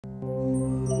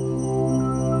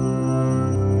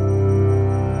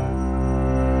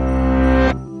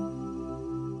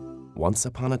Once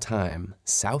upon a time,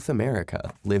 South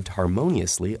America lived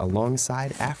harmoniously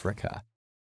alongside Africa,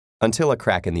 until a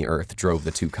crack in the earth drove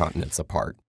the two continents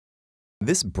apart.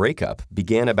 This breakup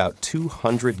began about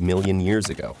 200 million years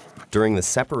ago, during the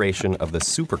separation of the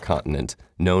supercontinent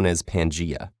known as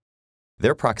Pangaea.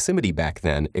 Their proximity back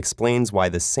then explains why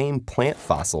the same plant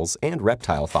fossils and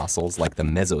reptile fossils like the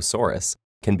Mesosaurus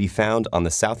can be found on the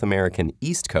South American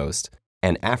east coast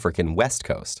and African west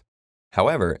coast.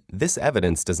 However, this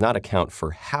evidence does not account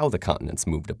for how the continents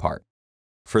moved apart.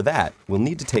 For that, we'll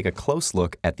need to take a close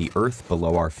look at the Earth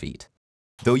below our feet.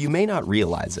 Though you may not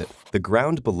realize it, the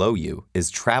ground below you is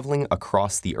traveling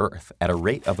across the Earth at a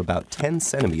rate of about 10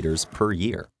 centimeters per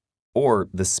year, or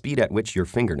the speed at which your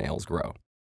fingernails grow.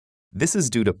 This is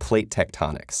due to plate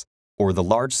tectonics, or the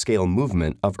large-scale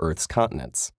movement of Earth's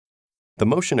continents. The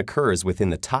motion occurs within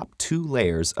the top two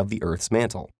layers of the Earth's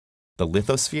mantle, the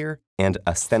lithosphere and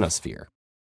asthenosphere.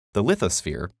 The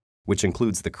lithosphere, which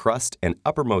includes the crust and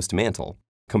uppermost mantle,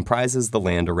 comprises the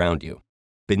land around you.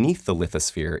 Beneath the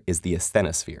lithosphere is the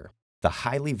asthenosphere, the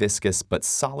highly viscous but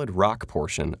solid rock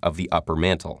portion of the upper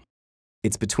mantle.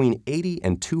 It's between 80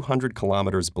 and 200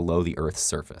 kilometers below the Earth's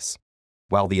surface.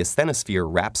 While the asthenosphere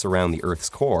wraps around the Earth's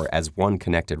core as one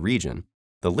connected region,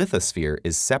 the lithosphere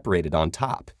is separated on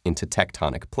top into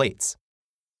tectonic plates.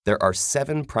 There are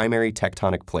 7 primary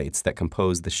tectonic plates that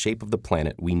compose the shape of the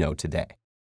planet we know today.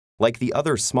 Like the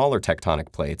other smaller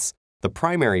tectonic plates, the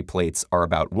primary plates are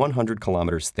about 100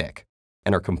 kilometers thick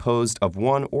and are composed of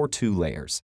 1 or 2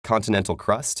 layers, continental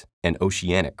crust and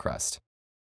oceanic crust.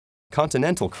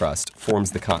 Continental crust forms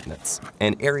the continents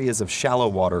and areas of shallow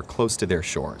water close to their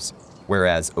shores,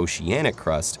 whereas oceanic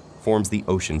crust forms the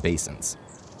ocean basins.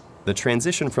 The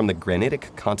transition from the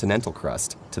granitic continental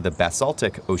crust to the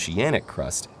basaltic oceanic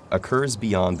crust occurs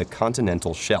beyond the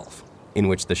continental shelf, in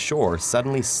which the shore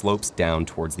suddenly slopes down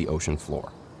towards the ocean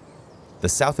floor. The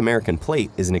South American plate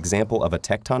is an example of a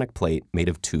tectonic plate made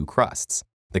of 2 crusts,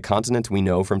 the continent we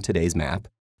know from today's map,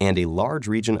 and a large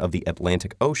region of the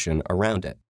Atlantic Ocean around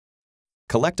it.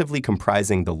 Collectively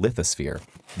comprising the lithosphere,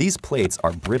 these plates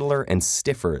are brittler and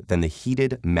stiffer than the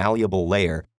heated, malleable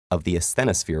layer of the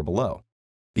asthenosphere below.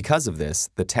 Because of this,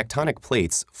 the tectonic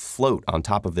plates float on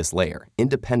top of this layer,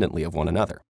 independently of one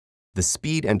another. The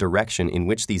speed and direction in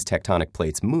which these tectonic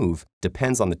plates move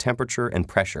depends on the temperature and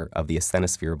pressure of the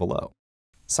asthenosphere below.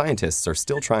 Scientists are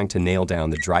still trying to nail down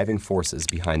the driving forces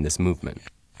behind this movement,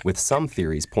 with some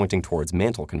theories pointing towards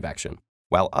mantle convection,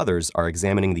 while others are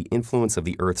examining the influence of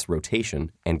the Earth's rotation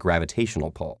and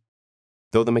gravitational pull.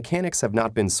 Though the mechanics have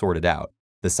not been sorted out,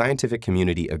 the scientific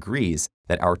community agrees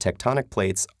that our tectonic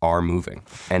plates are moving,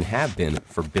 and have been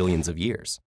for billions of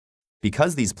years.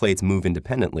 Because these plates move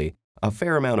independently, a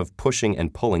fair amount of pushing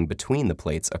and pulling between the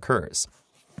plates occurs.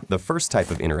 The first type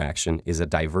of interaction is a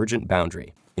divergent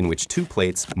boundary, in which 2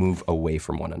 plates move away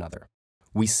from one another.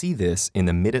 We see this in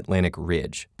the Mid-Atlantic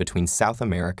Ridge between South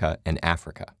America and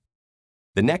Africa.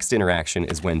 The next interaction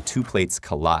is when 2 plates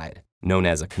collide, known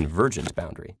as a convergent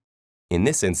boundary. In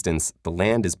this instance, the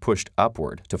land is pushed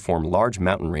upward to form large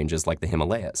mountain ranges like the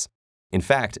Himalayas. In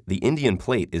fact, the Indian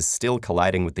plate is still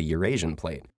colliding with the Eurasian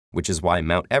plate, which is why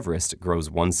Mount Everest grows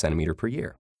 1 centimeter per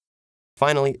year.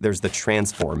 Finally, there's the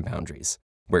transform boundaries,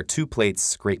 where 2 plates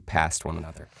scrape past one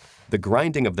another. The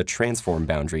grinding of the transform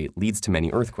boundary leads to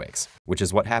many earthquakes, which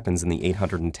is what happens in the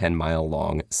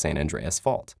 810-mile-long San Andreas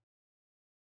Fault.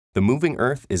 The moving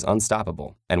Earth is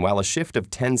unstoppable, and while a shift of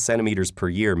 10 centimeters per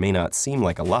year may not seem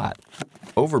like a lot,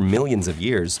 over millions of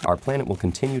years, our planet will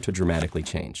continue to dramatically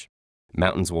change.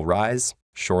 Mountains will rise,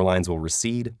 shorelines will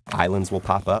recede, islands will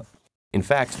pop up. In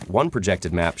fact, one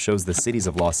projected map shows the cities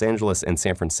of Los Angeles and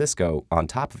San Francisco on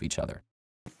top of each other.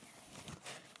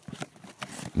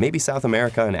 Maybe South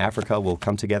America and Africa will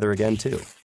come together again too.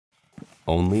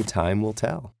 Only time will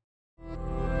tell.